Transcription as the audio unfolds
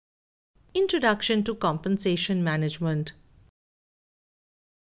Introduction to Compensation Management.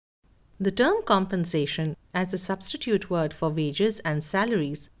 The term compensation, as a substitute word for wages and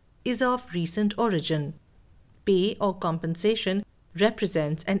salaries, is of recent origin. Pay or compensation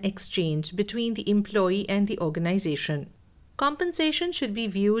represents an exchange between the employee and the organization. Compensation should be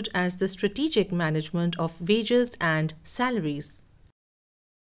viewed as the strategic management of wages and salaries.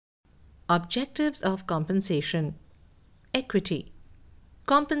 Objectives of compensation. Equity.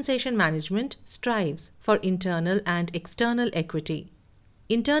 Compensation management strives for internal and external equity.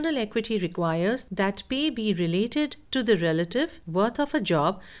 Internal equity requires that pay be related to the relative worth of a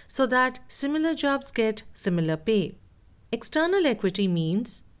job so that similar jobs get similar pay. External equity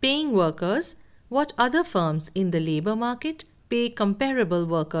means paying workers what other firms in the labor market pay comparable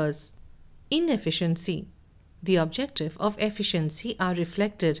workers. Inefficiency. The objective of efficiency are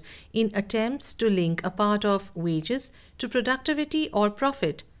reflected in attempts to link a part of wages to productivity or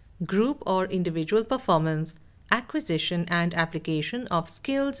profit, group or individual performance, acquisition and application of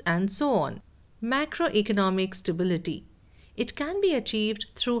skills, and so on. Macroeconomic stability. It can be achieved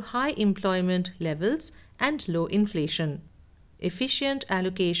through high employment levels and low inflation. Efficient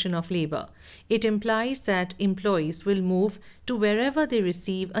allocation of labor. It implies that employees will move to wherever they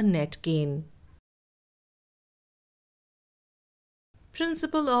receive a net gain.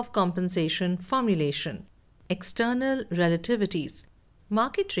 Principle of compensation formulation. External relativities.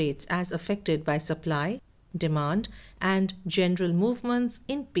 Market rates as affected by supply, demand, and general movements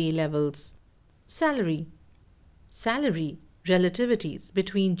in pay levels. Salary. Salary relativities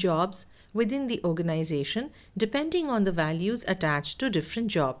between jobs within the organization depending on the values attached to different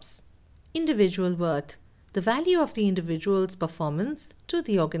jobs. Individual worth. The value of the individual's performance to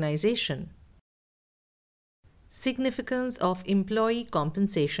the organization. Significance of employee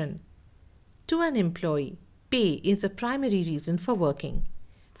compensation. To an employee, pay is a primary reason for working.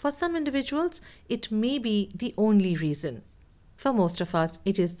 For some individuals, it may be the only reason. For most of us,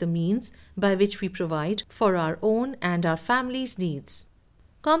 it is the means by which we provide for our own and our family's needs.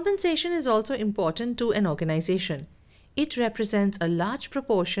 Compensation is also important to an organization. It represents a large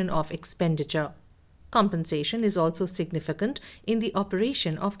proportion of expenditure. Compensation is also significant in the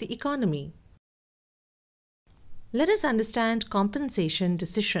operation of the economy. Let us understand compensation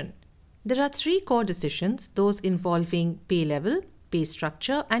decision. There are three core decisions, those involving pay level, pay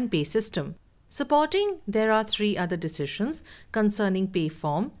structure, and pay system. Supporting, there are three other decisions concerning pay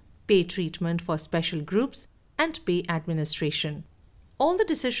form, pay treatment for special groups, and pay administration. All the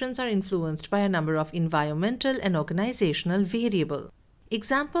decisions are influenced by a number of environmental and organizational variables.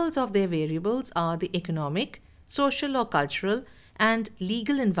 Examples of their variables are the economic, social or cultural, and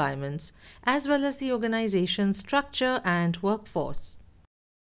legal environments, as well as the organization's structure and workforce.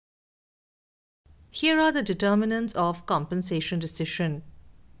 Here are the determinants of compensation decision.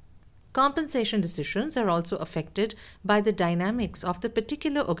 Compensation decisions are also affected by the dynamics of the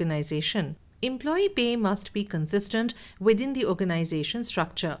particular organization. Employee pay must be consistent within the organization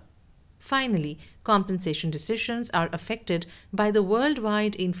structure. Finally, compensation decisions are affected by the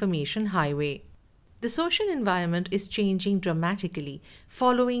worldwide information highway. The social environment is changing dramatically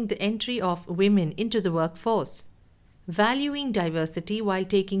following the entry of women into the workforce. Valuing diversity while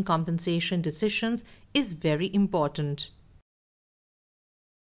taking compensation decisions is very important.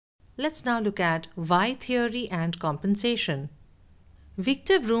 Let's now look at why theory and compensation.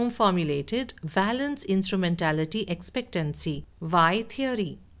 Victor Vroom formulated valence instrumentality expectancy, why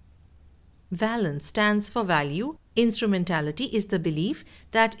theory. Valence stands for value. Instrumentality is the belief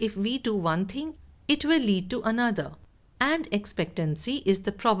that if we do one thing, it will lead to another. And expectancy is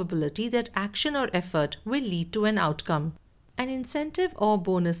the probability that action or effort will lead to an outcome. An incentive or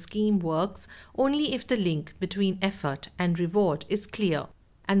bonus scheme works only if the link between effort and reward is clear,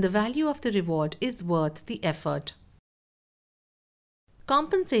 and the value of the reward is worth the effort.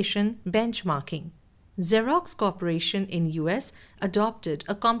 Compensation benchmarking. Xerox Corporation in US adopted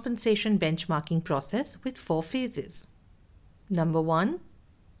a compensation benchmarking process with 4 phases. Number 1,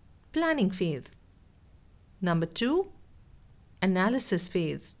 planning phase. Number 2, analysis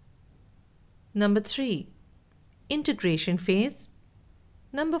phase. Number 3, integration phase.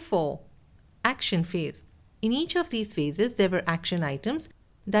 Number 4, action phase. In each of these phases, there were action items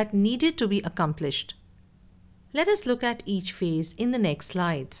that needed to be accomplished. Let us look at each phase in the next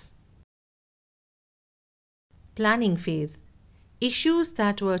slides. Planning phase. Issues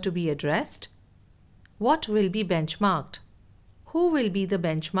that were to be addressed. What will be benchmarked? Who will be the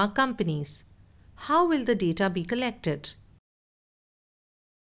benchmark companies? How will the data be collected?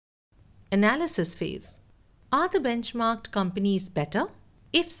 Analysis phase. Are the benchmarked companies better?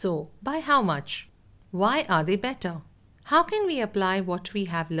 If so, by how much? Why are they better? How can we apply what we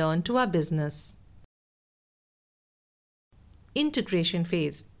have learned to our business? Integration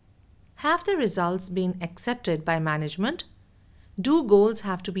phase. Have the results been accepted by management? Do goals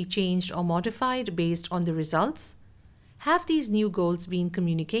have to be changed or modified based on the results? Have these new goals been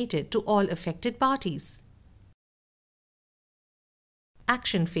communicated to all affected parties?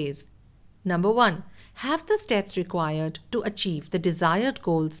 Action phase. Number 1. Have the steps required to achieve the desired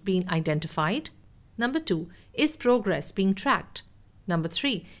goals been identified? Number 2. Is progress being tracked? Number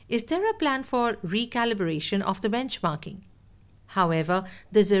 3. Is there a plan for recalibration of the benchmarking? However,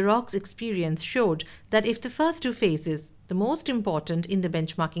 the Xerox experience showed that if the first two phases, the most important in the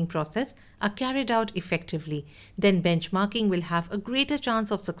benchmarking process, are carried out effectively, then benchmarking will have a greater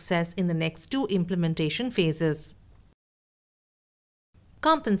chance of success in the next two implementation phases.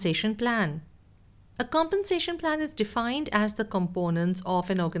 Compensation plan. A compensation plan is defined as the components of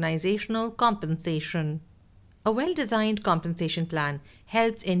an organizational compensation. A well-designed compensation plan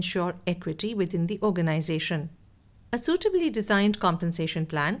helps ensure equity within the organization. A suitably designed compensation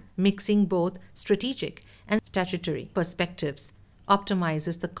plan, mixing both strategic and statutory perspectives,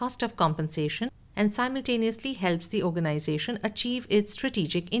 optimizes the cost of compensation and simultaneously helps the organization achieve its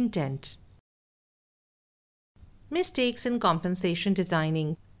strategic intent. Mistakes in compensation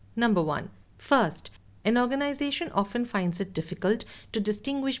designing. Number 1. First, an organization often finds it difficult to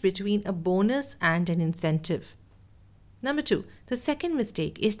distinguish between a bonus and an incentive. Number 2, the second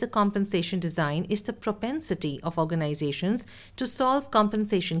mistake is the compensation design is the propensity of organizations to solve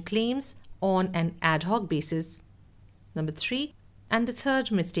compensation claims on an ad hoc basis. Number 3, and the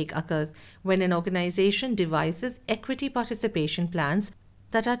third mistake occurs when an organization devises equity participation plans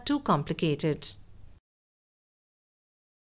that are too complicated.